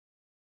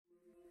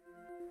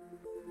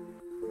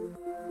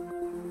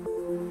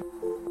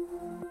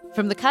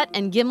From The Cut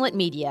and Gimlet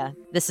Media,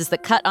 this is The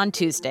Cut on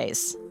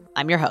Tuesdays.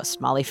 I'm your host,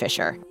 Molly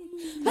Fisher.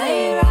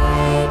 Play it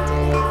right.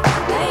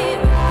 Play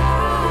it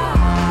right.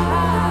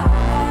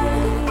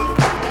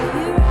 Play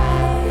it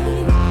right.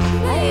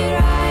 Play it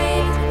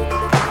right.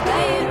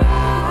 Play it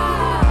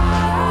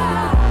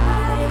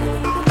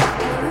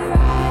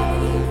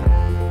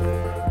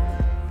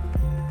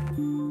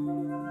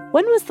right.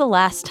 When was the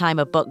last time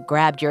a book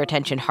grabbed your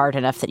attention hard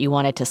enough that you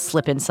wanted to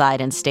slip inside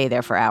and stay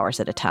there for hours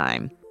at a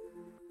time?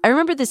 I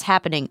remember this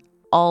happening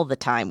all the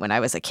time when I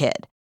was a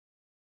kid.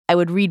 I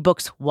would read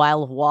books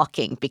while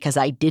walking because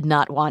I did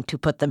not want to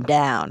put them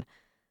down.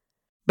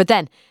 But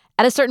then,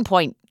 at a certain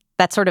point,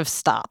 that sort of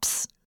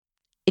stops.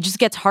 It just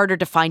gets harder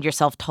to find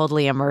yourself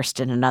totally immersed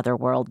in another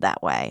world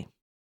that way.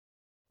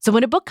 So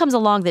when a book comes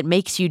along that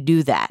makes you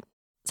do that,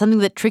 something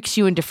that tricks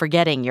you into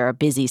forgetting you're a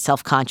busy,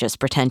 self-conscious,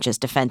 pretentious,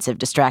 defensive,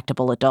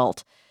 distractible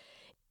adult,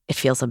 it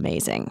feels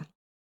amazing.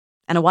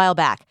 And a while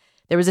back,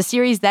 there was a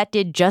series that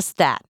did just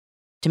that.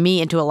 To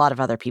me and to a lot of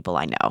other people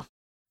I know.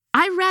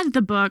 I read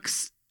the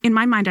books. In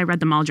my mind, I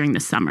read them all during the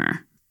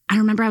summer. I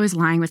remember I was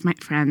lying with my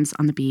friends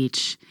on the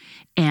beach,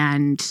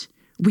 and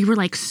we were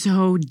like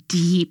so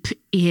deep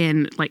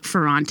in like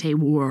Ferrante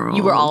world.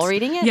 You were all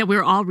reading it? Yeah, we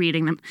were all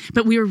reading them.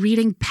 But we were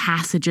reading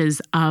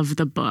passages of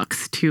the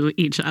books to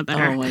each other.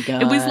 Oh my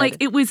God.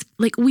 It was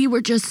like we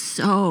were just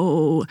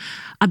so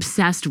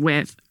obsessed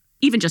with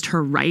even just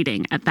her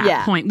writing at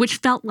that point, which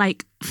felt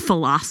like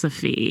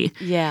philosophy.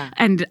 Yeah.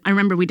 And I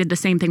remember we did the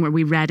same thing where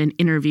we read an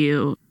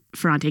interview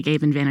Ferrante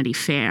gave in Vanity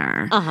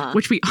Fair,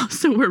 which we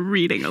also were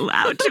reading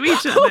aloud to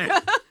each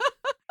other.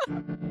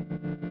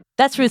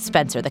 That's Ruth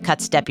Spencer, The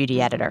Cut's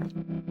deputy editor.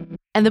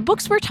 And the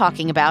books we're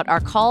talking about are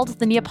called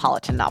the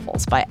Neapolitan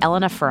novels by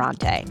Elena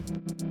Ferrante.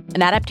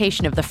 An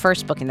adaptation of the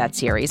first book in that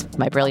series,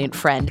 My Brilliant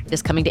Friend,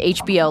 is coming to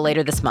HBO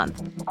later this month.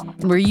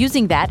 And we're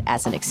using that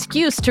as an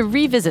excuse to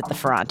revisit the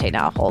Ferrante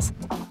novels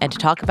and to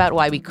talk about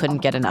why we couldn't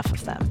get enough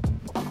of them.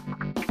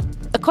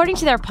 According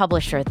to their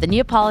publisher, the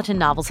Neapolitan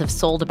novels have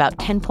sold about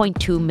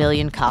 10.2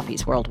 million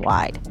copies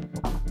worldwide.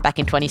 Back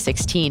in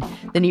 2016,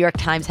 the New York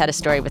Times had a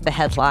story with the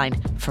headline,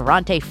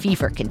 "Ferrante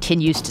Fever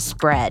Continues to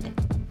Spread."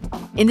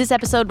 In this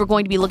episode, we're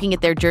going to be looking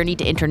at their journey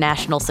to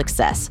international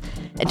success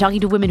and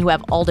talking to women who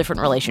have all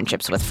different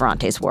relationships with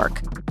Ferrante's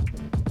work.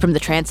 From the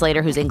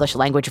translator whose English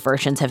language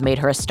versions have made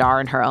her a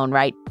star in her own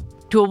right,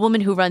 to a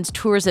woman who runs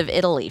tours of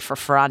Italy for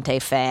Ferrante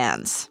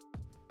fans.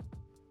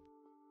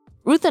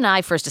 Ruth and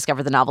I first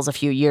discovered the novels a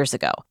few years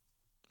ago.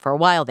 For a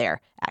while there,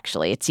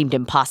 actually, it seemed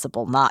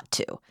impossible not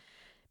to.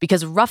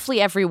 Because roughly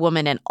every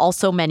woman and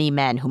also many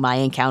men whom I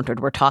encountered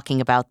were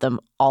talking about them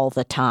all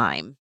the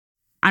time.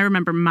 I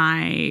remember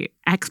my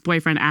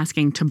ex-boyfriend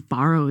asking to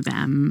borrow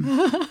them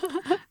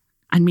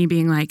and me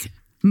being like,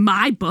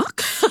 my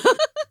books?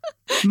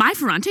 My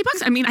Ferrante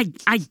books? I mean,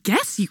 I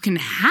guess you can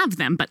have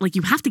them, but like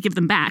you have to give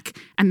them back.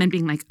 And then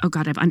being like, oh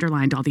God, I've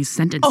underlined all these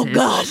sentences. Oh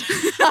God.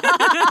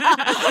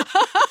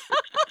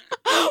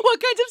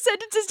 What kinds of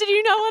sentences did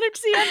you not want him to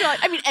see underlined?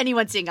 I mean,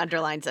 anyone seeing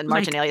underlines and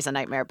marginalia is a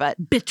nightmare, but...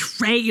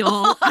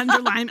 Betrayal,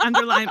 underline,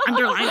 underline,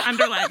 underline,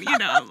 underline, you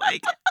know,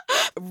 like...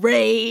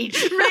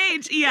 Rage.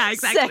 Rage, yeah,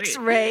 exactly. Sex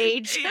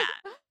rage. Yeah.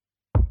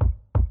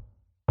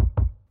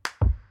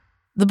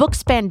 The book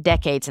spanned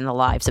decades in the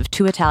lives of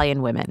two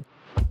Italian women.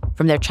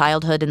 From their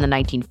childhood in the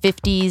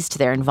 1950s to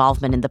their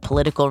involvement in the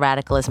political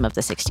radicalism of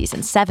the 60s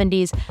and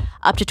 70s,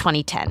 up to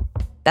 2010.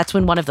 That's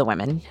when one of the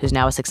women, who's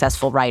now a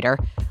successful writer,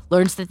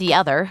 learns that the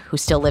other, who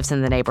still lives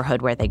in the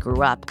neighborhood where they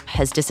grew up,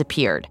 has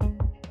disappeared.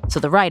 So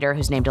the writer,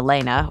 who's named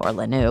Elena, or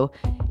Lenu,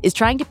 is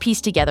trying to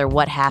piece together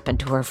what happened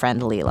to her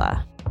friend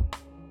Lila.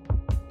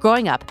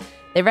 Growing up,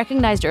 they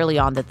recognized early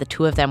on that the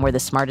two of them were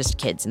the smartest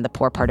kids in the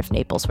poor part of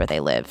Naples where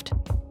they lived.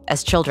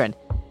 As children,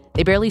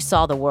 they barely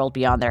saw the world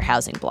beyond their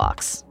housing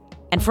blocks.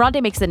 And Ferrante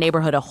makes the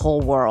neighborhood a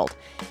whole world.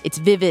 It's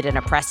vivid and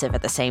oppressive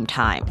at the same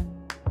time.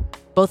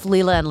 Both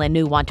Lila and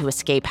Lenu want to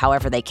escape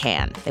however they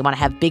can. They want to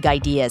have big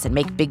ideas and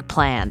make big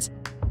plans.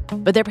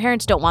 But their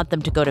parents don't want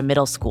them to go to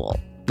middle school.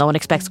 No one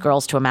expects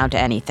girls to amount to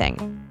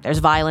anything. There's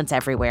violence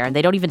everywhere, and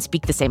they don't even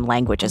speak the same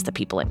language as the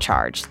people in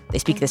charge. They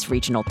speak this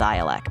regional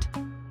dialect.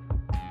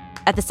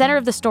 At the center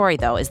of the story,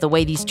 though, is the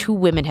way these two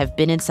women have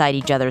been inside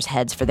each other's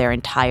heads for their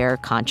entire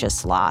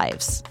conscious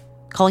lives.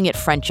 Calling it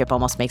friendship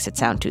almost makes it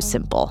sound too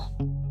simple.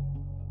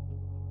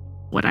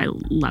 What I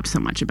love so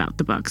much about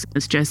the books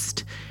is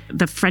just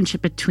the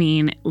friendship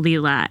between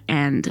Lila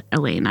and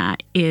Elena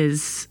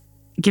is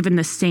given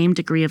the same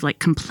degree of like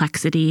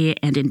complexity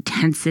and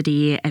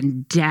intensity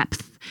and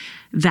depth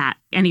that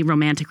any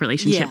romantic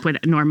relationship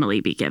would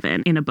normally be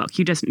given in a book.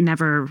 You just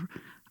never,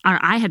 or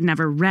I had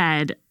never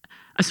read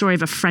a story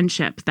of a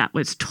friendship that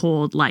was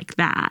told like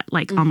that,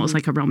 like almost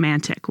like a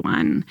romantic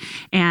one.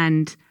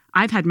 And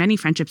I've had many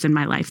friendships in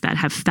my life that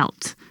have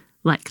felt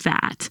like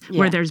that,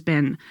 where there's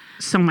been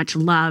so much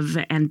love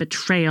and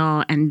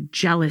betrayal and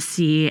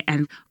jealousy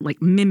and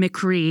like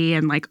mimicry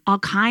and like all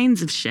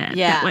kinds of shit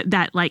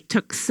that like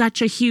took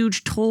such a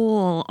huge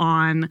toll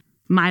on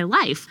my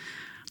life.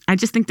 I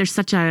just think there's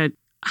such a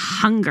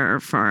hunger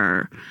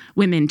for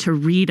women to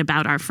read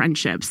about our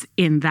friendships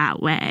in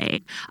that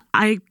way.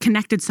 I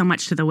connected so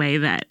much to the way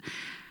that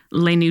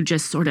Leanu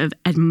just sort of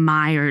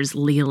admires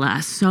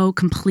Leela so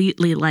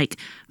completely. Like,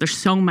 there's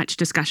so much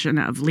discussion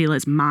of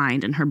Leela's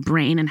mind and her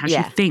brain and how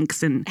she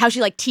thinks. And how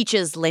she, like,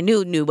 teaches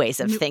Leanu new ways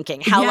of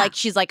thinking. How, like,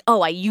 she's like,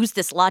 oh, I used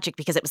this logic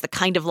because it was the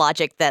kind of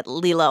logic that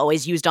Leela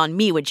always used on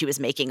me when she was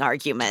making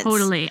arguments.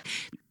 Totally.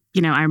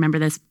 You know, I remember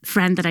this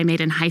friend that I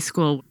made in high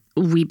school.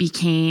 We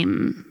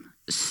became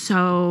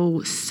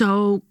so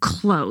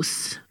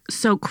close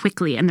so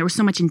quickly, and there was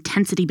so much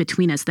intensity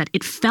between us that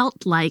it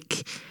felt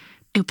like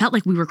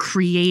we were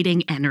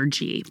creating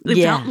energy.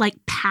 It felt like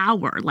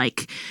power.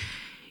 Like,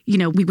 you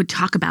know, we would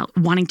talk about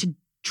wanting to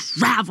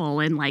travel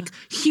and like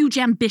huge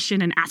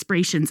ambition and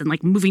aspirations and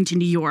like moving to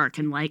New York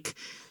and like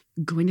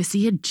going to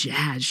see a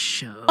jazz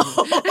show.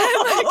 Like,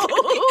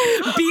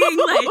 being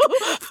like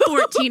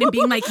 14 and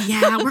being like,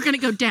 yeah, we're going to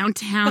go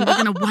downtown.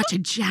 We're going to watch a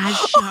jazz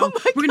show.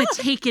 We're going to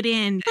take it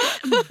in.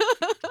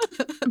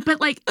 But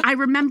like, I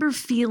remember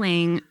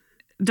feeling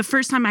the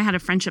first time I had a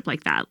friendship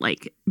like that,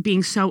 like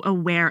being so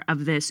aware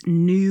of this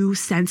new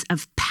sense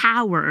of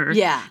power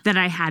that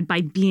I had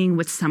by being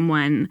with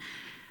someone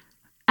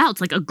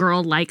else, like a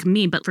girl like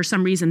me. But for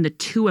some reason, the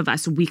two of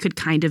us, we could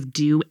kind of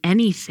do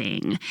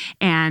anything,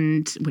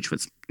 and which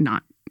was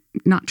not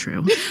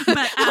true.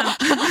 But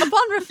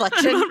upon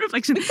reflection,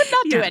 we could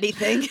not do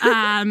anything.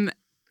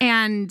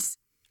 And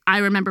I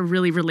remember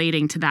really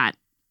relating to that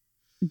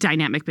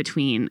dynamic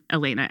between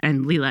Elena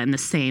and Leela in the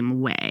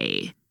same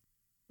way.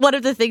 One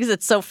of the things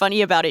that's so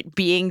funny about it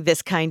being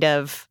this kind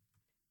of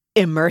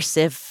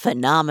immersive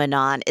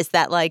phenomenon is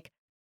that, like,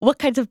 what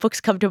kinds of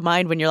books come to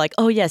mind when you're like,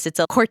 oh, yes, it's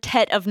a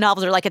quartet of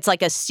novels, or like it's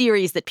like a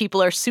series that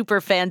people are super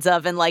fans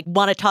of and like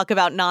want to talk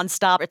about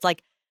nonstop. It's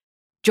like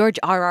George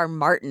R.R.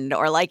 Martin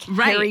or like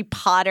Harry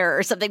Potter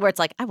or something where it's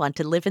like, I want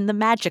to live in the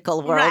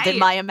magical world in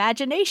my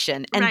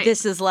imagination. And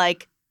this is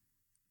like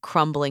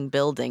crumbling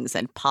buildings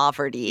and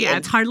poverty. Yeah,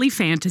 it's hardly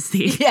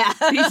fantasy.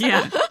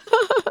 Yeah.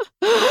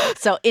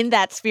 So in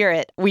that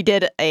spirit, we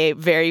did a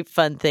very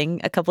fun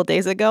thing a couple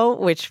days ago,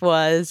 which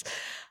was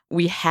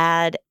we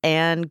had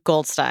Ann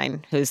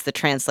Goldstein, who's the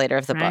translator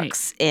of the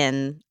books,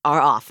 in our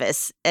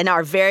office, in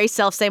our very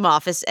self-same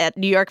office at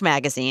New York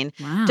Magazine,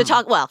 to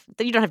talk. Well,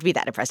 you don't have to be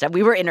that impressed.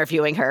 We were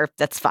interviewing her.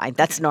 That's fine.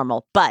 That's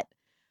normal. But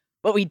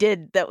what we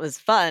did that was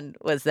fun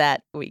was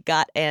that we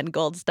got Ann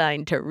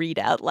Goldstein to read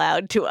out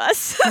loud to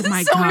us. Oh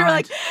my God. We were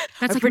like,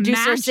 that's our like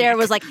producer magic. Sarah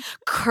was like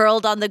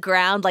curled on the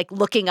ground, like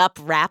looking up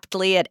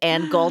raptly at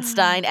Ann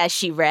Goldstein as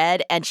she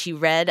read. And she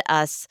read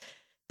us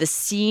the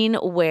scene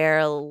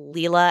where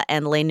Leela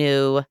and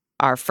Leanu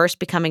are first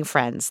becoming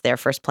friends. They're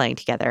first playing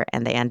together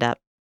and they end up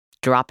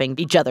dropping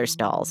each other's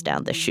dolls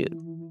down the chute.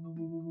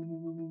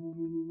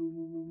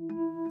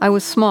 I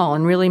was small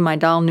and really my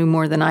doll knew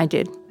more than I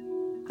did.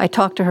 I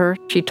talked to her,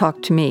 she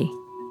talked to me.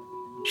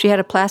 She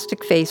had a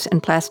plastic face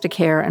and plastic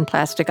hair and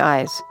plastic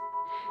eyes.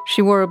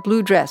 She wore a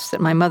blue dress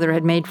that my mother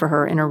had made for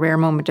her in a rare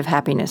moment of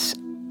happiness,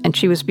 and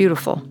she was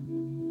beautiful.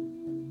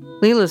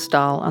 Leela's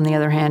doll, on the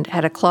other hand,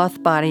 had a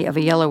cloth body of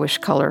a yellowish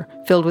color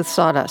filled with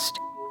sawdust,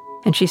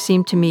 and she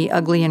seemed to me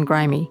ugly and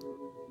grimy.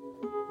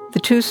 The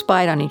two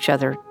spied on each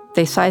other.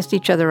 They sized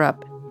each other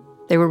up.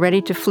 They were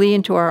ready to flee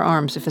into our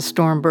arms if a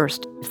storm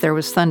burst, if there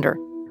was thunder,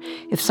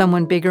 if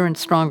someone bigger and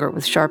stronger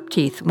with sharp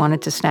teeth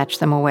wanted to snatch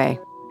them away.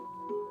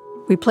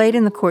 We played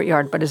in the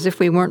courtyard, but as if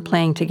we weren't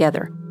playing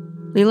together.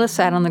 Leela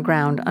sat on the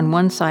ground on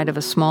one side of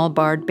a small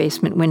barred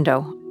basement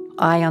window,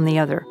 I on the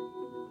other.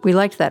 We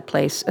liked that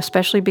place,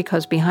 especially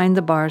because behind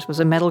the bars was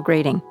a metal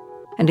grating,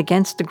 and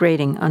against the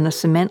grating, on the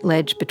cement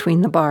ledge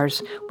between the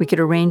bars, we could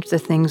arrange the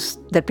things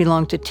that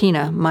belonged to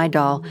Tina, my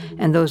doll,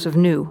 and those of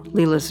New,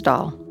 Leela's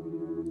doll.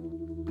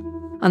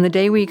 On the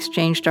day we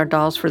exchanged our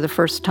dolls for the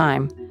first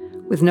time,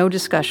 with no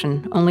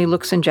discussion, only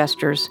looks and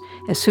gestures,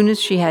 as soon as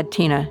she had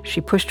Tina,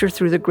 she pushed her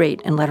through the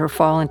grate and let her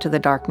fall into the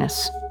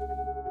darkness.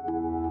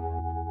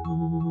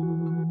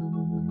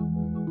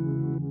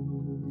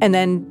 And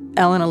then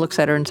Elena looks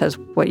at her and says,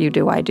 "What you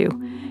do, I do."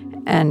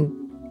 And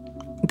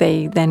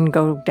they then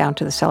go down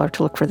to the cellar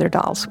to look for their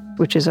dolls,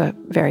 which is a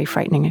very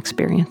frightening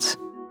experience.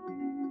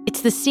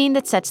 It's the scene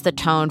that sets the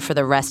tone for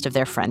the rest of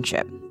their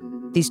friendship.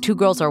 These two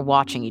girls are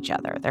watching each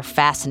other. They're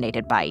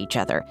fascinated by each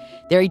other.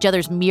 They're each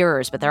other's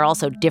mirrors, but they're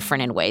also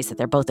different in ways that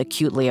they're both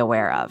acutely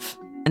aware of.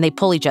 And they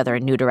pull each other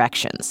in new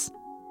directions.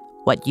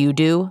 What you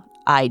do,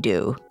 I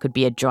do could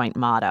be a joint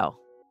motto.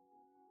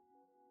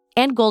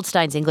 Ann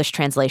Goldstein's English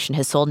translation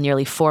has sold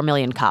nearly 4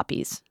 million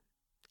copies.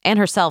 Anne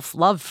herself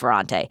loved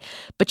Ferrante,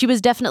 but she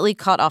was definitely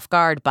caught off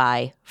guard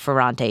by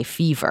Ferrante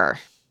fever.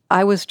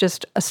 I was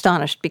just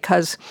astonished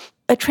because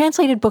a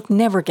translated book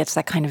never gets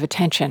that kind of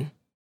attention.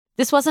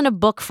 This wasn't a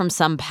book from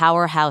some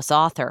powerhouse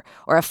author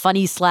or a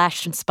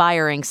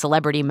funny/inspiring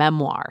celebrity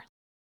memoir.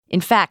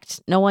 In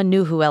fact, no one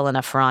knew who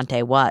Elena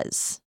Ferrante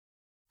was.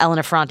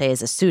 Elena Ferrante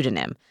is a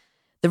pseudonym.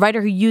 The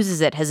writer who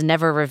uses it has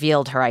never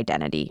revealed her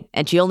identity,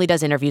 and she only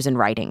does interviews in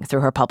writing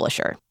through her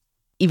publisher.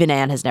 Even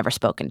Anne has never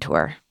spoken to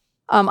her.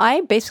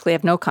 I basically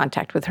have no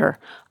contact with her.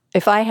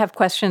 If I have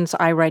questions,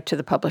 I write to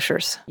the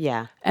publishers.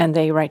 Yeah. And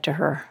they write to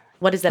her.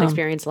 What is that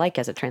experience like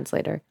as a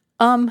translator?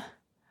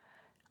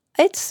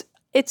 It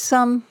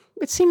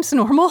seems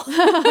normal.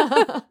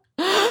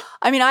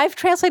 I mean, I've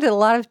translated a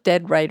lot of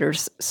dead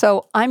writers,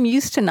 so I'm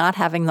used to not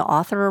having the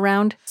author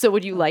around. So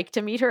would you like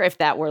to meet her if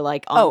that were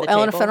like on the table?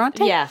 Elena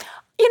Ferrante? Yeah.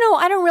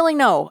 I don't really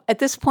know. At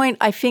this point,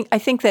 I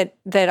think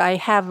that I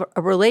have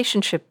a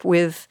relationship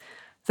with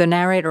the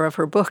narrator of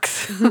her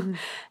books.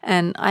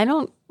 And I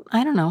don't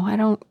know. I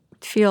don't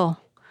feel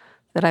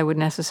that I would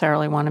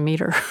necessarily want to meet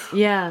her.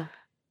 Yeah.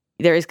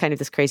 There is kind of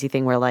this crazy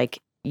thing where like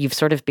you've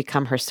sort of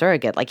become her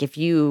surrogate. Like if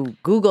you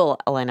Google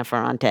Elena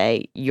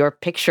Ferrante, your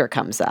picture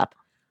comes up.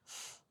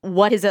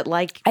 What is it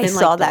like? I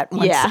saw that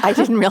once. Yeah. I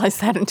didn't realize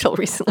that until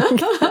recently.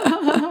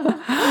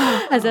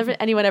 Has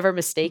anyone ever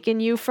mistaken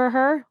you for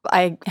her?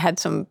 I had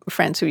some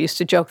friends who used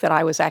to joke that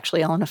I was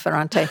actually Elena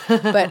Ferrante,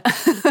 but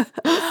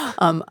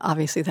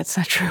obviously that's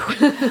not true.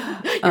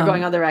 You're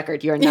going on the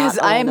record. You're not. Yes,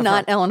 I am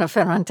not Elena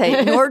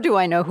Ferrante, nor do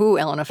I know who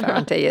Elena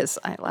Ferrante is.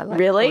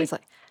 Really?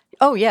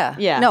 Oh, yeah.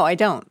 Yeah. No, I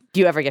don't.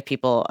 Do you ever get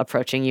people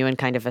approaching you in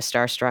kind of a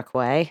starstruck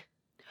way?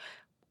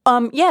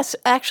 Yes,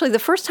 actually, the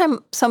first time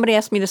somebody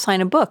asked me to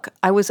sign a book,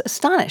 I was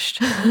astonished.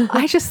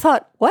 I just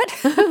thought, what?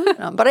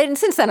 But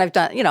since then I've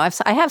done,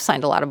 I have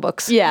signed a lot of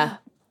books. Yeah.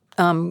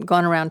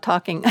 Gone around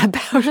talking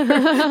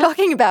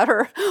about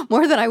her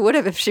more than I would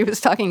have if she was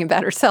talking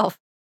about herself.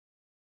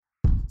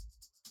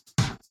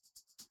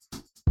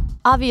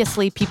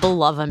 Obviously, people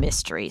love a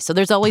mystery, so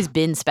there's always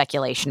been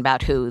speculation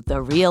about who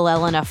the real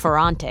Elena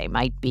Ferrante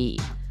might be.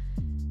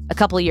 A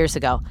couple of years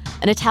ago,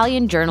 an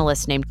Italian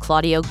journalist named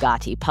Claudio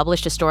Gatti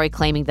published a story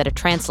claiming that a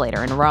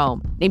translator in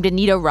Rome named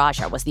Anita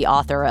Raja was the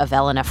author of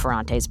Elena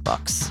Ferrante's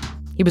books.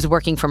 He was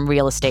working from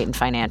real estate and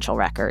financial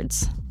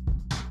records.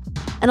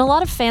 And a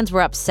lot of fans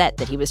were upset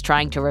that he was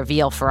trying to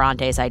reveal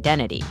Ferrante's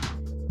identity.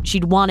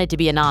 She'd wanted to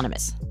be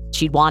anonymous.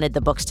 She'd wanted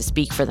the books to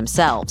speak for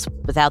themselves,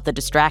 without the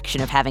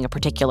distraction of having a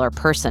particular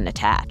person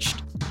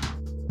attached.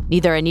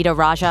 Neither Anita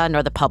Raja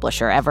nor the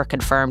publisher ever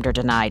confirmed or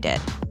denied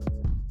it.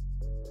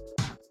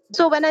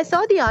 So when I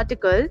saw the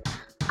article,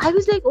 I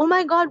was like, oh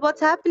my God,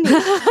 what's happening?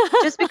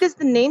 Just because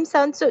the name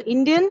sounds so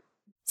Indian.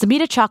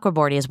 Samhita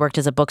Chakraborty has worked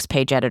as a books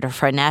page editor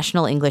for a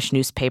national English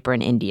newspaper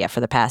in India for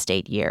the past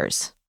 8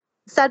 years.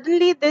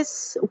 Suddenly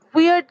this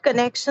weird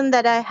connection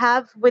that I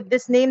have with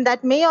this name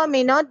that may or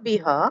may not be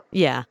her.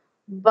 Yeah.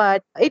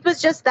 But it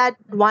was just that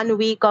 1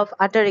 week of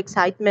utter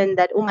excitement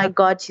that, oh my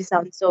God, she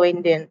sounds so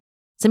Indian.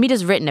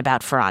 Samhita's written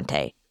about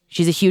Ferrante.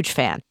 She's a huge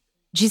fan.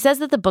 She says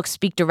that the books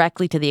speak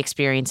directly to the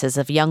experiences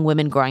of young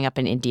women growing up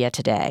in India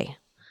today.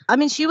 I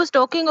mean, she was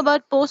talking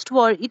about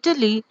post-war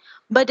Italy,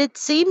 but it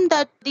seemed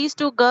that these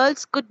two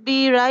girls could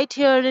be right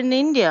here in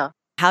India.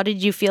 How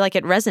did you feel like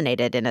it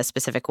resonated in a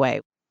specific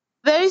way?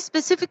 Very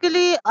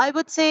specifically, I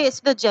would say it's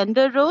the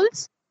gender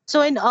roles.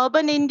 So in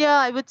urban India,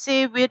 I would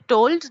say we're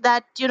told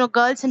that,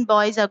 girls and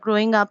boys are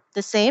growing up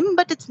the same,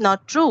 but it's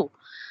not true.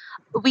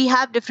 We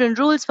have different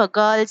rules for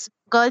girls.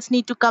 Girls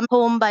need to come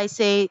home by,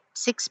 say,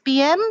 6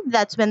 p.m.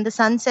 That's when the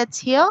sun sets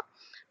here.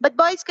 But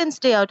boys can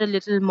stay out a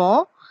little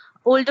more.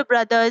 Older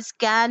brothers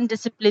can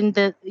discipline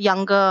the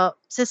younger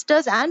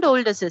sisters and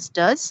older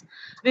sisters.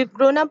 We've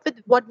grown up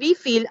with what we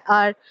feel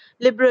are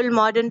liberal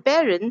modern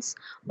parents,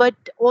 but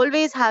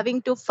always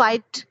having to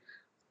fight.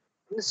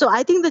 So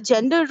I think the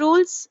gender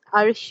rules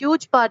are a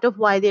huge part of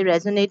why they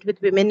resonate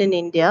with women in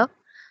India.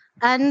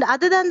 And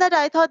other than that,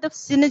 I thought the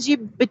synergy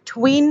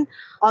between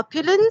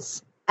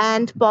opulence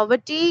and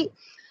poverty,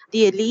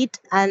 the elite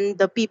and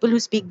the people who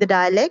speak the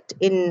dialect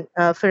in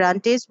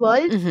Ferrante's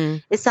world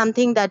is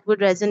something that would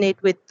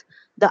resonate with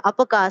the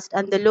upper caste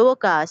and the lower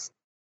caste.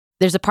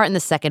 There's a part in the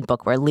second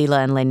book where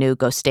Leela and Lenu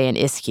go stay in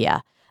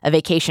Ischia, a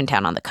vacation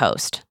town on the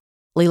coast.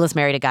 Leela's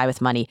married a guy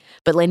with money,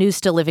 but Lenu's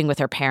still living with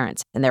her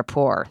parents, and they're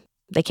poor.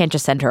 They can't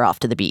just send her off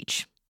to the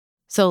beach.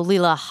 So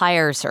Leela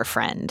hires her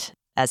friend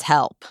as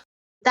help.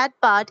 That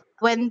part,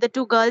 when the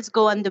two girls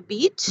go on the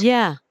beach,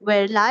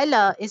 where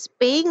Lila is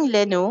paying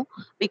Lenu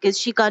because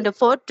she can't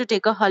afford to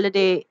take a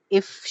holiday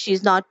if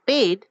she's not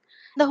paid,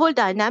 the whole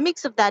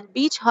dynamics of that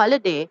beach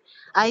holiday,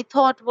 I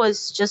thought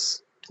was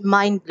just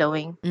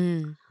mind-blowing.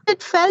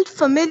 It felt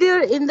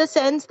familiar in the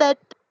sense that,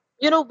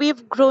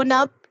 we've grown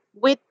up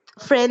with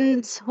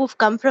friends who've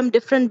come from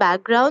different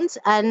backgrounds.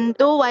 And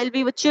though while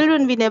we were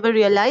children, we never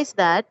realized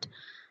that,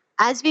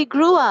 as we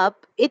grew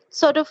up, it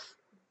sort of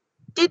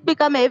did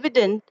become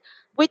evident,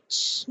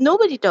 which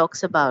nobody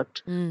talks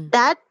about.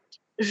 That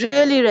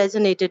really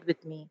resonated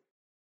with me.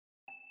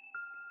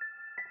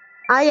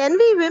 I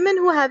envy women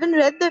who haven't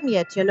read them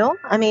yet,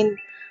 I mean,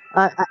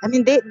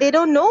 they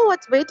don't know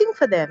what's waiting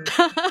for them.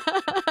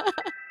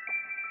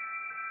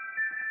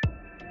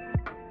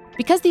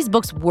 Because these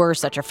books were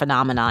such a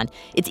phenomenon,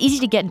 it's easy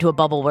to get into a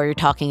bubble where you're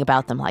talking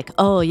about them like,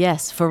 oh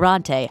yes,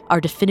 Ferrante,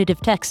 our definitive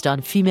text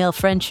on female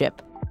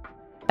friendship.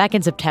 Back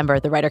in September,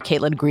 the writer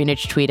Caitlin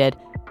Greenidge tweeted,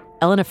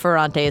 Elena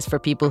Ferrante is for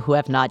people who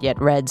have not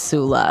yet read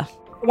Sula.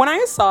 When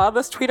I saw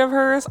this tweet of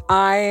hers,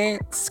 I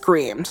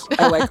screamed.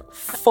 I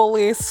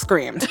fully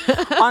screamed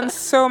on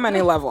so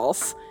many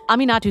levels.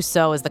 Aminatou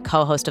Sow is the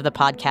co-host of the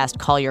podcast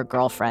Call Your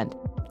Girlfriend.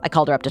 I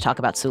called her up to talk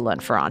about Sula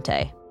and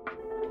Ferrante.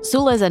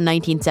 Sula is a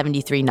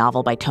 1973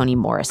 novel by Toni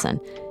Morrison.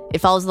 It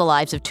follows the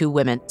lives of two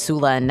women,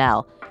 Sula and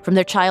Nell, from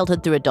their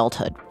childhood through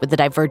adulthood, with the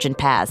divergent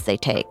paths they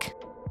take.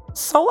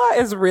 Sula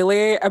is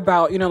really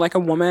about, like a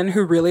woman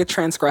who really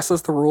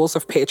transgresses the rules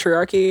of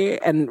patriarchy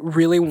and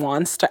really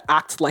wants to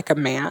act like a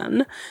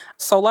man.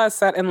 Sula is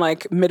set in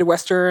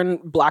Midwestern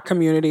Black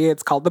community.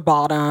 It's called The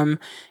Bottom.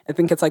 I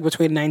think it's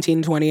between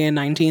 1920 and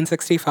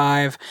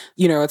 1965.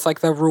 It's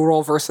the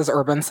rural versus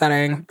urban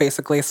setting,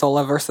 basically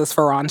Sula versus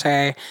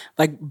Ferrante.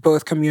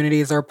 Both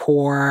communities are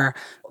poor.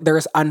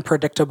 There's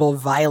unpredictable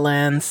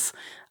violence.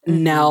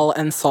 Nell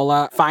and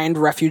Sula find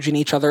refuge in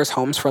each other's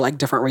homes for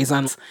different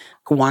reasons.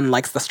 One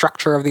likes the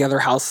structure of the other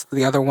house.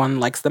 The other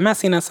one likes the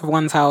messiness of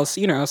one's house,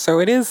 So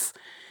it is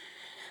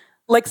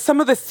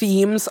some of the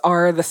themes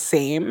are the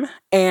same.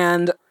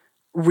 And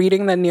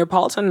reading the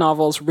Neapolitan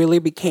novels really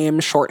became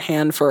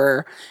shorthand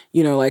for,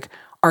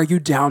 are you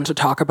down to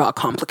talk about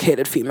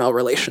complicated female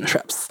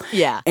relationships?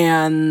 Yeah.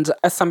 And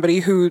as somebody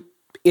who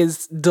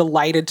is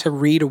delighted to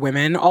read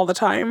women all the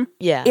time.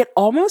 Yeah. It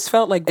almost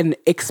felt like an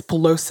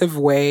explosive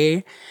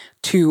way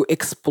to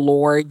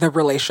explore the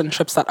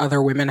relationships that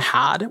other women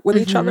had with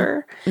each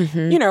other.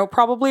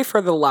 Probably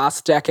for the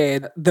last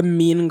decade,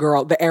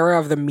 the era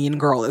of the mean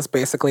girl is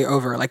basically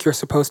over. You're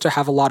supposed to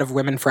have a lot of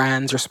women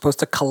friends. You're supposed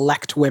to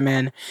collect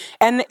women.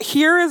 And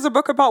here is a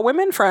book about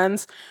women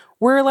friends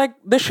where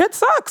the shit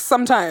sucks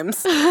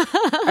sometimes.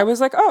 I was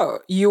like, oh,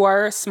 you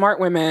are smart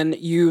women.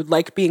 You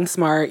like being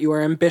smart. You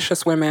are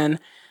ambitious women.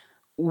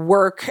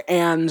 Work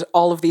and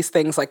all of these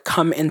things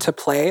come into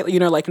play.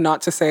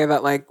 Not to say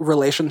that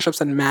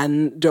relationships and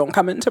men don't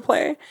come into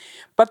play,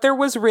 but there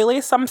was really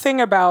something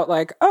about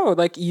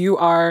you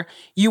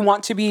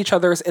want to be each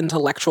other's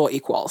intellectual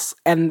equals.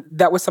 And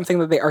that was something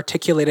that they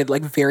articulated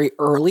very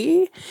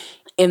early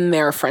in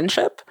their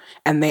friendship,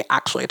 and they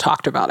actually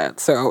talked about it.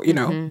 So,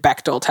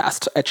 Bechdel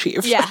test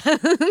achieved. Yeah.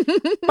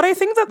 But I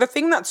think that the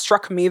thing that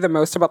struck me the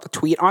most about the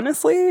tweet,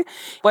 honestly,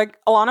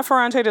 Elena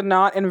Ferrante did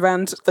not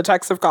invent the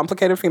text of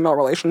complicated female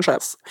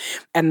relationships.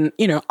 And,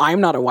 I'm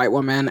not a white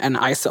woman, and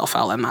I still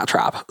fell in that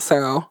trap.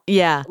 So,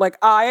 yeah.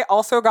 I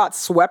also got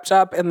swept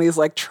up in these,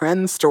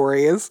 trend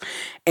stories,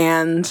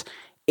 and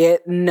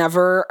it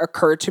never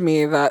occurred to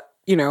me that,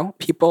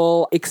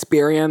 people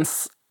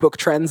experience book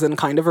trends in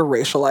kind of a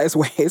racialized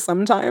way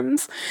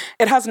sometimes.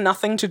 It has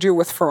nothing to do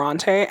with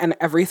Ferrante and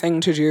everything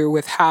to do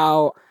with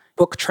how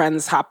book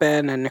trends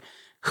happen and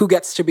who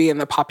gets to be in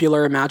the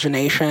popular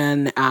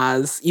imagination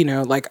as,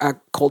 a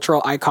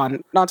cultural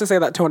icon. Not to say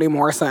that Toni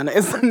Morrison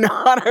is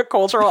not a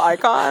cultural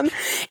icon.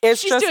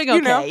 She's just doing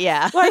okay,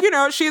 yeah.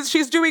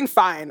 She's doing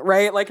fine,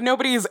 right?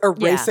 Nobody's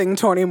erasing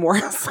Toni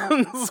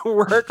Morrison's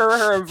work or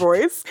her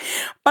voice.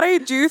 But I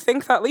do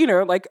think that,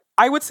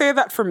 I would say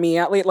that for me,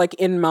 at least,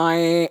 in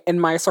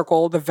my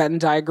circle, the Venn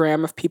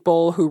diagram of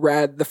people who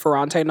read the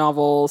Ferrante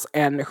novels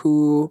and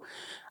who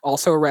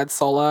also read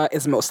Sula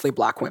is mostly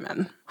Black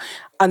women.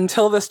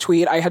 Until this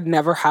tweet, I had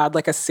never had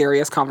a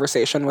serious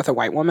conversation with a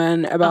white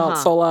woman about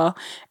Sula.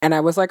 And I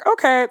was like,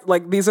 okay,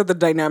 these are the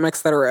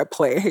dynamics that are at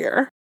play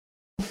here.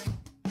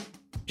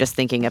 Just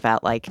thinking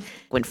about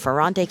when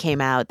Ferrante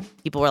came out,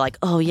 people were like,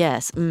 oh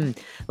yes,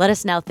 let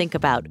us now think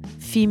about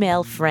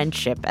female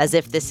friendship as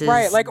if this is...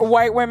 Right,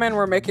 white women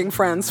were making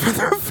friends for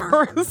the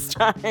first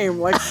time.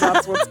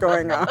 That's what's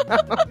going on.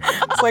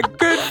 It's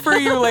good for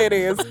you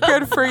ladies.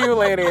 Good for you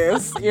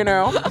ladies,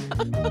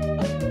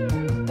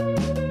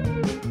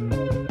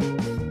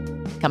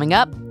 Coming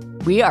up,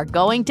 we are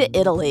going to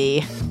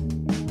Italy.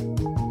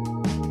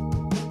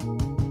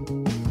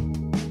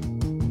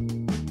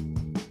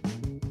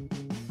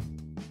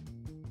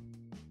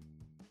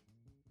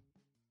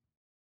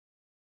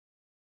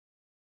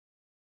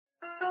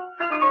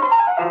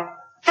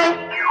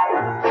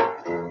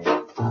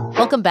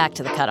 Welcome back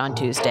to The Cut on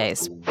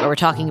Tuesdays, where we're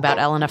talking about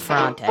Elena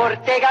Ferrante.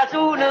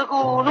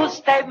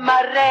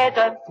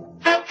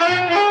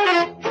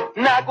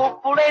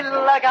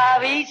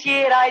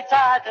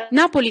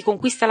 Napoli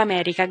conquista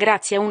l'America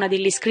grazie a una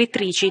delle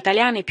scrittrici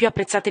italiane più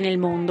apprezzate nel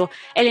mondo,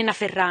 Elena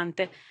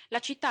Ferrante.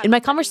 In my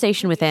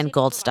conversation with Ann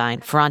Goldstein,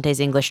 Ferrante's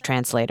English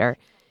translator,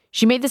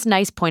 she made this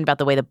nice point about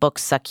the way the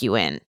books suck you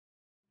in.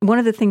 One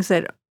of the things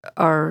that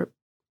are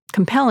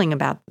compelling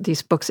about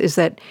these books is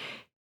that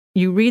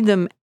you read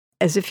them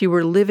as if you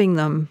were living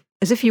them,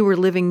 as if you were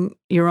living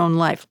your own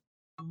life.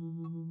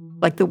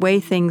 The way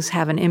things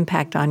have an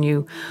impact on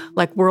you,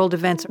 world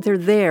events, they're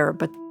there,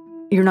 but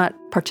you're not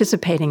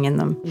participating in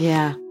them.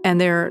 Yeah. And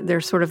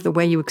they're sort of the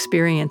way you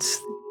experience,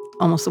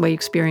 almost the way you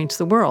experience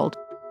the world.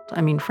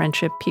 I mean,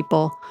 friendship,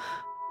 people,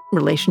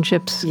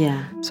 relationships.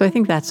 Yeah. So I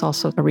think that's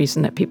also a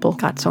reason that people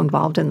got so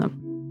involved in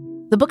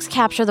them. The books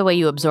capture the way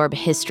you absorb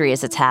history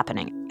as it's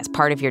happening, as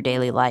part of your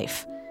daily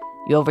life.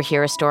 You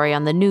overhear a story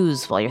on the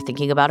news while you're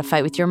thinking about a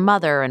fight with your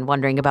mother and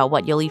wondering about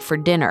what you'll eat for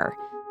dinner.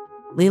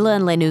 Lila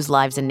and Lenu's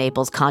lives in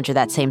Naples conjure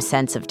that same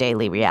sense of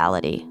daily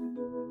reality.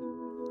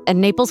 And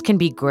Naples can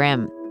be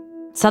grim.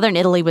 Southern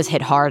Italy was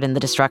hit hard in the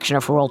destruction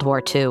of World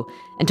War II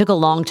and took a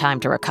long time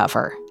to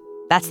recover.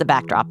 That's the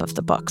backdrop of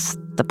the books,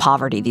 the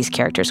poverty these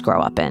characters grow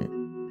up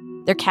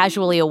in. They're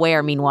casually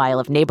aware, meanwhile,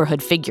 of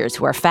neighborhood figures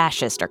who are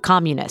fascist or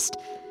communist.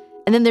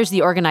 And then there's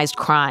the organized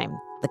crime,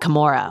 the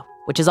Camorra,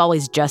 which is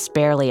always just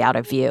barely out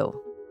of view.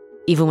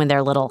 Even when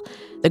they're little,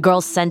 the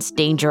girls sense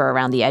danger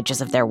around the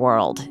edges of their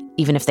world,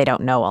 even if they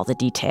don't know all the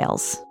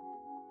details.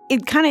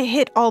 It kind of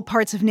hit all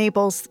parts of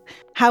Naples,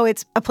 how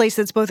it's a place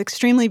that's both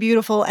extremely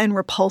beautiful and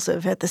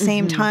repulsive at the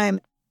same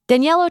time.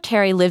 Danielle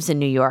Oteri lives in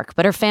New York,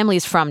 but her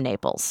family's from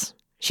Naples.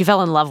 She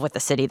fell in love with the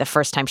city the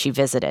first time she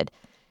visited.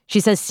 She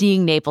says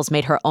seeing Naples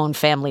made her own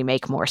family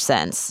make more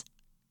sense.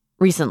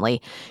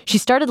 Recently, she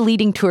started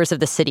leading tours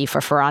of the city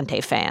for Ferrante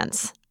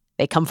fans.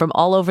 They come from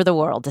all over the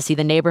world to see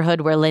the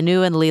neighborhood where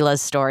Lenou and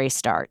Lila's story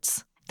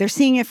starts. They're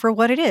seeing it for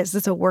what it is.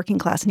 It's a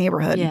working-class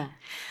neighborhood. Yeah.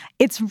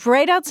 It's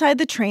right outside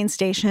the train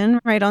station,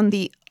 right on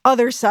the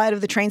other side of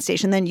the train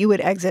station than you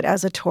would exit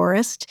as a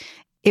tourist.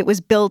 It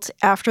was built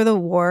after the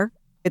war.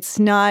 It's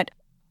not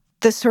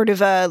the sort of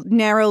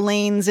narrow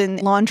lanes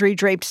and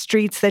laundry-draped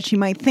streets that you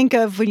might think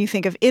of when you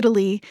think of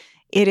Italy.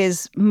 It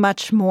is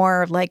much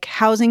more like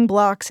housing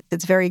blocks.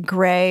 It's very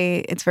gray.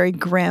 It's very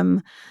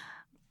grim,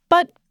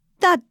 but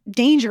not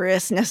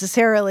dangerous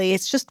necessarily.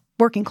 It's just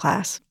working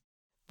class.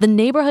 The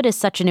neighborhood is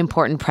such an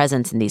important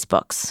presence in these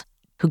books.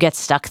 Who gets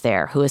stuck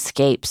there? Who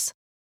escapes?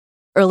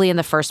 Early in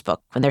the first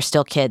book, when they're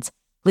still kids,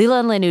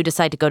 Lila and Lenou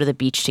decide to go to the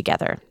beach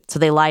together. So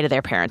they lie to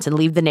their parents and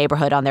leave the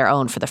neighborhood on their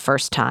own for the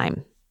first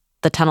time.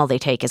 The tunnel they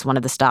take is one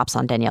of the stops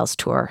on Danielle's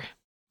tour.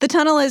 The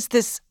tunnel is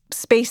this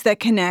space that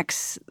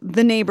connects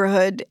the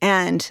neighborhood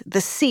and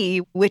the sea,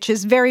 which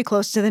is very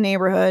close to the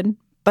neighborhood,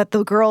 but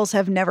the girls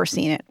have never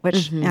seen it,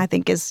 which I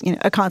think is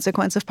a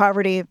consequence of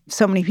poverty.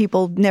 So many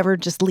people never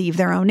just leave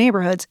their own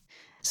neighborhoods.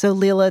 So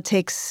Lila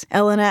takes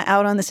Elena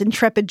out on this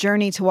intrepid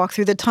journey to walk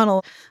through the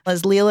tunnel.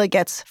 As Lila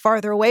gets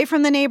farther away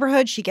from the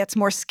neighborhood, she gets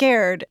more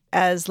scared.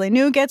 As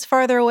Lenou gets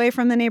farther away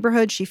from the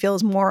neighborhood, she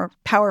feels more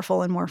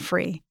powerful and more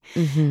free.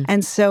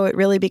 And so it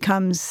really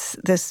becomes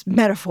this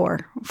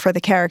metaphor for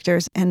the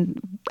characters and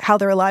how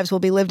their lives will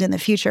be lived in the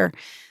future.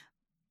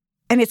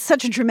 And it's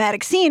such a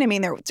dramatic scene. I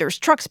mean, there's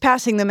trucks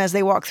passing them as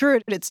they walk through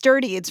it. It's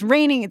dirty, it's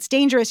raining, it's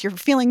dangerous. You're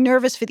feeling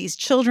nervous for these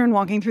children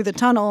walking through the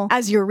tunnel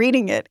as you're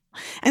reading it.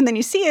 And then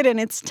you see it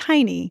and it's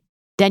tiny.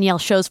 Danielle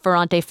shows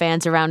Ferrante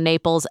fans around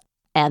Naples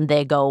and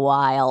they go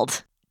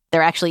wild.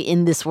 They're actually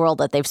in this world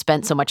that they've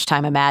spent so much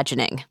time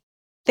imagining.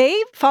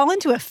 They fall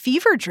into a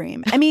fever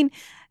dream. I mean,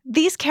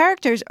 these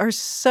characters are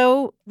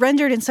so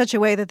rendered in such a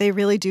way that they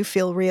really do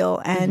feel real.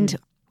 And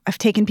I've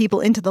taken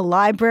people into the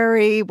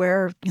library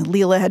where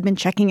Lila had been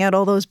checking out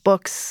all those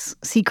books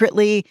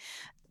secretly.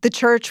 The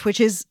church,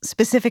 which is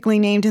specifically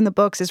named in the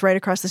books, is right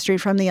across the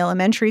street from the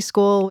elementary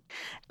school.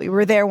 We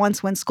were there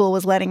once when school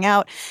was letting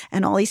out,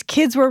 and all these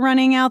kids were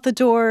running out the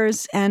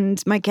doors,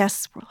 and my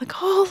guests were like,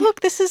 oh,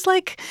 look, this is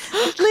like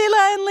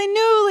Lila and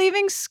Lenou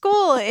leaving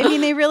school. I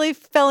mean, they really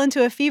fell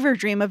into a fever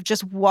dream of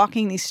just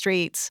walking these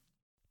streets.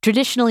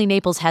 Traditionally,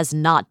 Naples has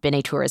not been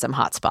a tourism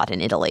hotspot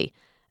in Italy.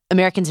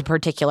 Americans in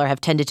particular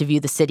have tended to view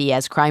the city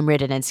as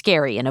crime-ridden and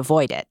scary and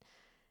avoid it.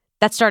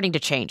 That's starting to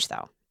change,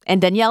 though. And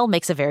Danielle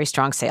makes a very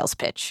strong sales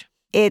pitch.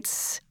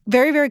 It's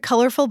very, very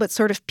colorful, but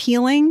sort of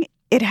peeling.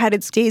 It had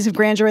its days of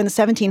grandeur in the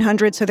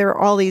 1700s, so there are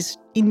all these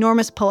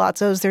enormous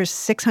palazzos. There's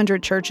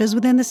 600 churches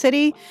within the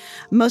city.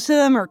 Most of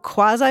them are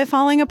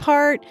quasi-falling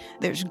apart.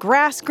 There's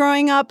grass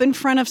growing up in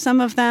front of some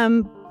of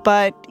them,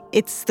 but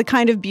it's the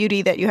kind of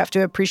beauty that you have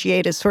to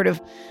appreciate as sort of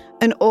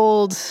an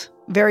old,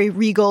 very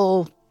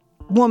regal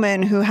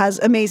woman who has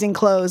amazing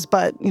clothes,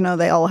 but,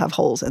 they all have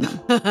holes in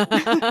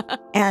them.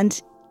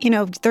 And,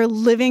 they're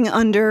living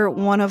under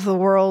one of the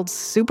world's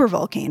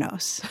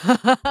supervolcanoes.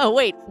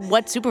 Wait,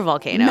 what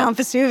supervolcano? Mount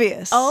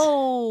Vesuvius.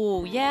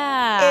 Oh,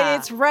 yeah.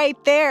 And it's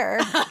right there.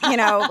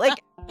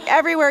 Like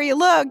everywhere you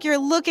look, you're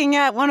looking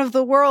at one of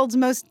the world's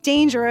most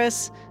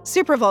dangerous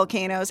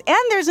supervolcanoes. And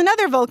there's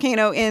another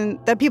volcano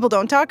that people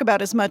don't talk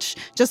about as much,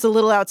 just a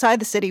little outside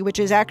the city, which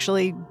is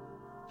actually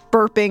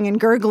burping and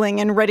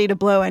gurgling and ready to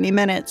blow any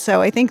minute. So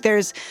I think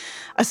there's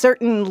a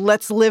certain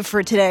let's live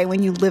for today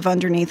when you live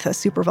underneath a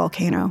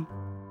supervolcano.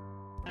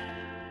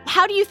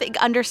 How do you think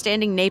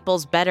understanding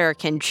Naples better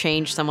can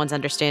change someone's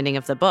understanding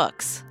of the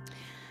books?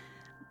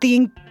 The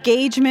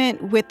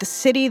engagement with the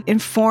city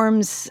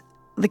informs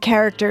the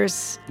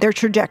characters, their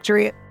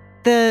trajectory.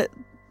 The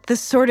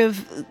sort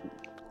of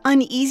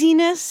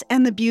uneasiness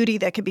and the beauty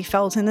that could be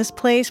felt in this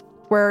place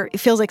where it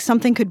feels like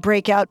something could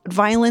break out,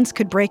 violence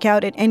could break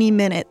out at any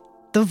minute.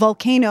 The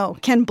volcano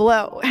can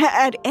blow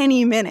at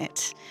any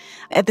minute.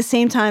 At the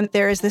same time,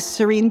 there is this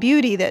serene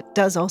beauty that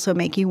does also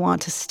make you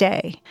want to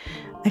stay.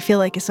 I feel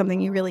like it's something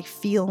you really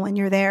feel when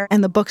you're there,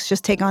 and the books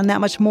just take on that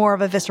much more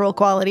of a visceral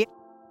quality.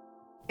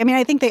 I mean,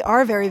 I think they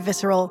are very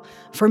visceral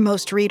for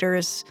most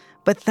readers,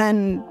 but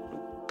then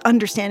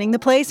understanding the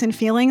place and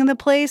feeling the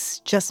place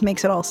just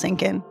makes it all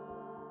sink in.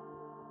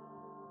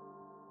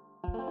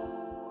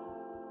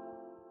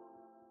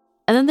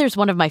 And then there's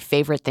one of my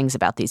favorite things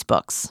about these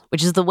books,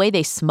 which is the way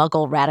they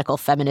smuggle radical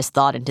feminist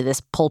thought into this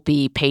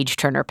pulpy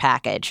page-turner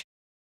package.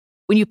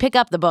 When you pick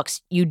up the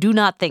books, you do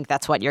not think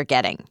that's what you're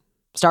getting.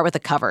 Start with the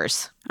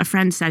covers. A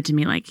friend said to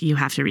me, like, you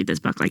have to read this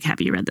book. Like, have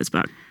you read this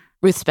book?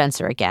 Ruth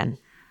Spencer again.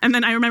 And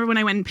then I remember when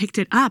I went and picked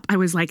it up, I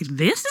was like,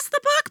 this is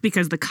the book?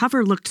 Because the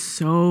cover looked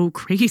so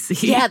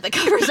crazy. Yeah, the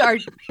covers are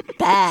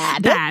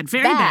bad.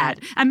 Very bad.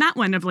 And that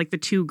one of like the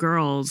two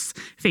girls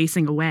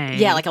facing away.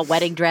 Yeah, like a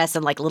wedding dress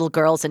and like little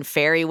girls in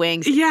fairy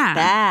wings. Yeah.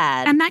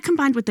 Bad. And that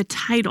combined with the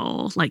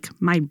title, like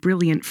My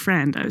Brilliant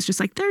Friend, I was just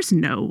like, there's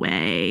no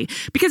way.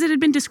 Because it had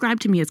been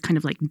described to me as kind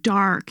of like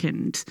dark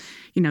and,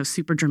 you know,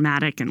 super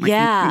dramatic and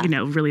like, you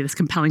know, really this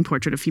compelling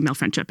portrait of female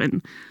friendship.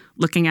 And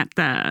looking at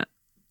the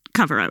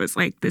cover, I was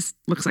like, this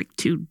looks like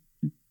two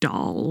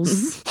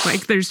dolls.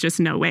 Like, there's just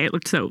no way. It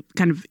looked so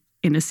kind of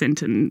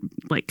innocent and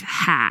like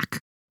hack.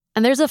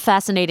 And there's a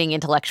fascinating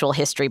intellectual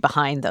history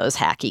behind those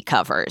hacky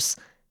covers.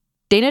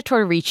 Dayna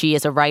Tortorici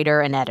is a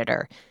writer and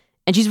editor,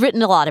 and she's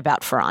written a lot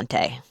about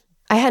Ferrante.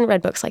 I hadn't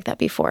read books like that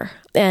before,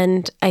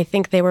 and I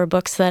think they were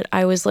books that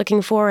I was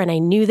looking for, and I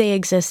knew they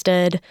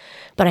existed,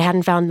 but I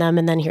hadn't found them,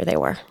 and then here they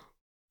were.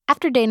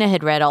 After Dayna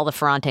had read all the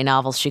Ferrante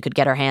novels she could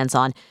get her hands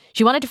on,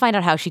 she wanted to find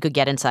out how she could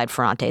get inside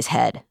Ferrante's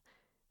head.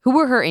 Who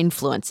were her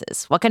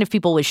influences? What kind of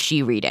people was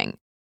she reading?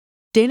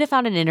 Dayna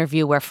found an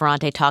interview where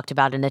Ferrante talked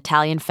about an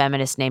Italian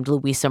feminist named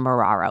Luisa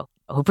Moraro,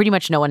 who pretty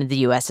much no one in the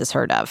U.S. has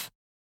heard of.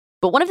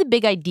 But one of the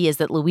big ideas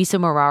that Luisa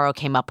Moraro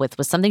came up with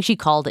was something she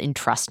called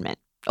entrustment.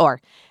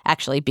 Or,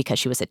 actually, because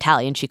she was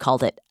Italian, she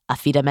called it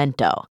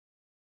affidamento.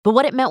 But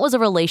what it meant was a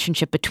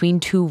relationship between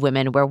two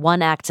women where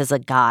one acts as a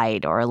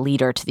guide or a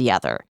leader to the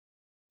other.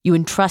 You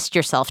entrust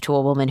yourself to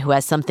a woman who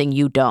has something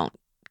you don't,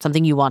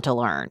 something you want to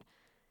learn.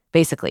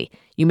 Basically,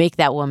 you make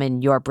that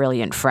woman your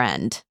brilliant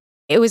friend.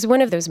 It was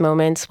one of those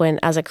moments when,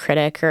 as a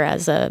critic or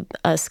as a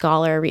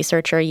scholar,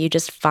 researcher, you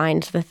just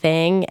find the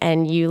thing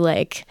and you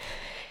like...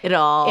 It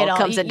all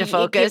comes into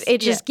focus. It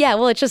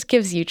just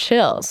gives you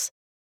chills.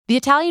 The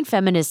Italian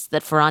feminists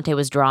that Ferrante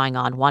was drawing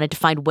on wanted to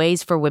find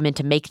ways for women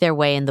to make their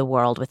way in the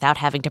world without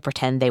having to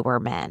pretend they were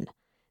men.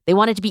 They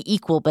wanted to be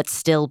equal but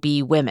still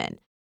be women.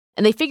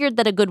 And they figured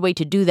that a good way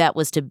to do that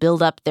was to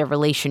build up their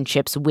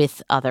relationships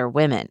with other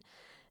women,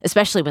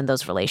 especially when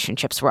those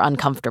relationships were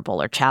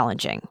uncomfortable or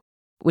challenging,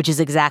 which is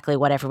exactly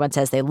what everyone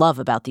says they love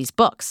about these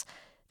books.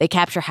 They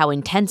capture how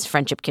intense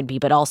friendship can be,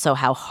 but also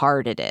how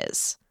hard it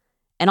is.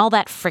 And all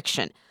that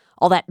friction,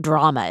 all that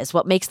drama is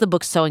what makes the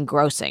books so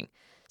engrossing.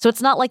 So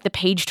it's not like the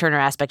page-turner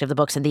aspect of the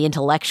books and the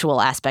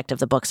intellectual aspect of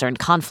the books are in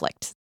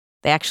conflict.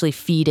 They actually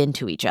feed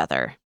into each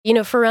other. You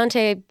know,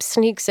 Ferrante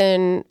sneaks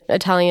in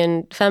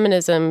Italian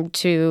feminism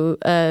to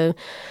a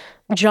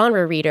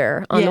genre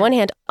reader on the one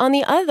hand. On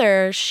the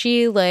other,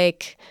 she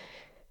like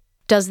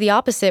does the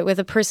opposite with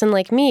a person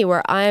like me,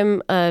 where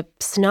I'm a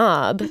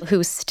snob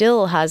who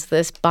still has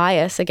this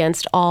bias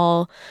against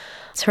all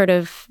sort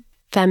of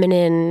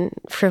feminine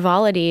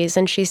frivolities.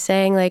 And she's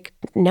saying like,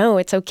 no,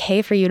 it's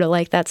okay for you to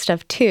like that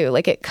stuff too.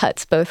 Like, it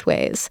cuts both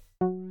ways.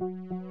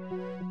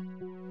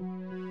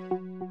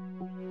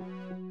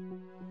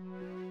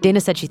 Dayna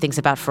said she thinks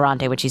about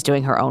Ferrante when she's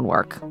doing her own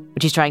work, when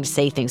she's trying to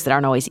say things that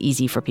aren't always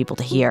easy for people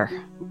to hear.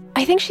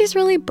 I think she's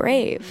really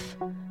brave.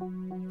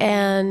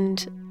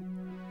 And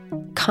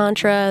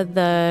contra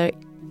the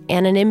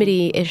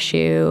anonymity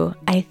issue,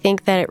 I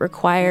think that it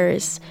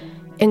requires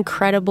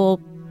incredible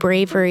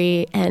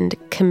bravery and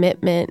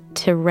commitment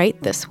to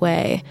write this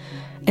way,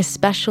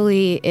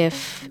 especially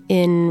if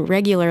in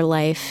regular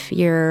life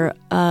you're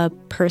a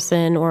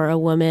person or a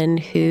woman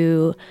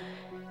who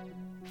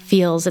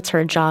feels it's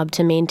her job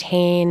to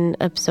maintain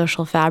a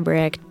social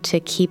fabric, to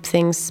keep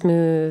things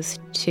smooth,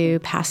 to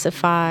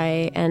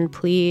pacify and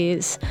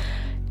please,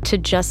 to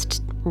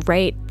just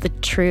write the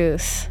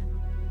truth,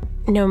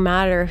 no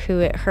matter who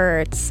it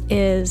hurts,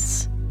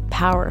 is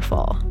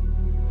powerful.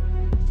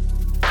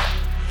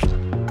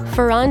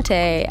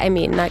 Ferrante, I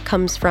mean, that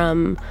comes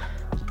from,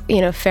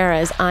 you know,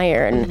 Farah's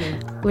iron,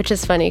 which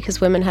is funny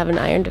because women have an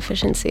iron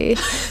deficiency.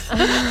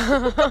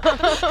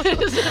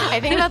 I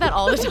think about that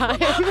all the time.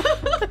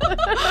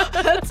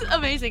 That's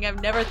amazing.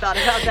 I've never thought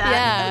about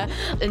that.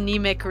 Yeah.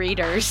 Anemic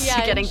readers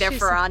getting their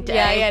Ferrante.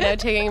 Yeah,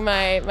 taking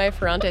my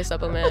Ferrante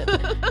supplement.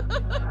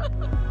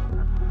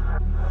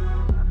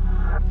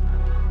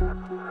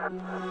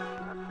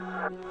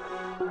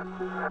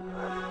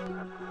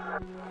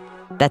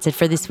 That's it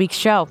for this week's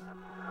show.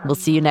 We'll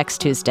see you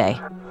next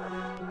Tuesday.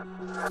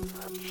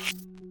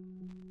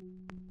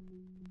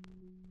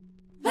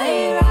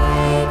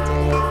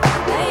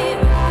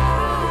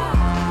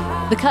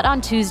 The Cut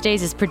on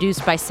Tuesdays is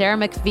produced by Sarah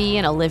McPhee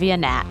and Olivia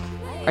Natt.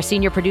 Our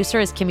senior producer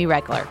is Kimmy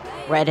Regler.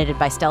 We're edited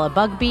by Stella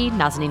Bugbee,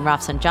 Nazanin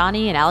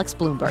Rafsanjani, and Alex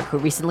Bloomberg, who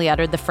recently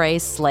uttered the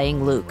phrase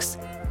slaying Lukes.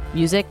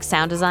 Music,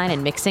 sound design,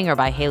 and mixing are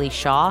by Haley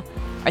Shaw.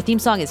 Our theme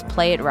song is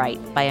Play It Right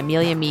by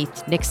Amelia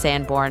Meath, Nick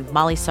Sanborn,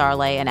 Molly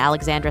Sarley, and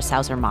Alexandra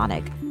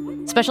Sauser-Monig.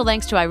 Special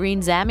thanks to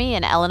Irene Zami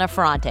and Elena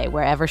Ferrante,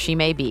 wherever she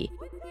may be.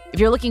 If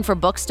you're looking for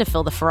books to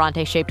fill the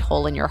Ferrante-shaped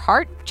hole in your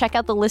heart, check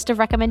out the list of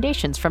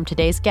recommendations from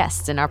today's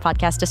guests in our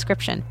podcast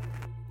description.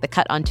 The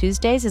Cut on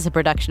Tuesdays is a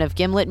production of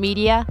Gimlet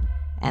Media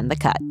and The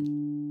Cut.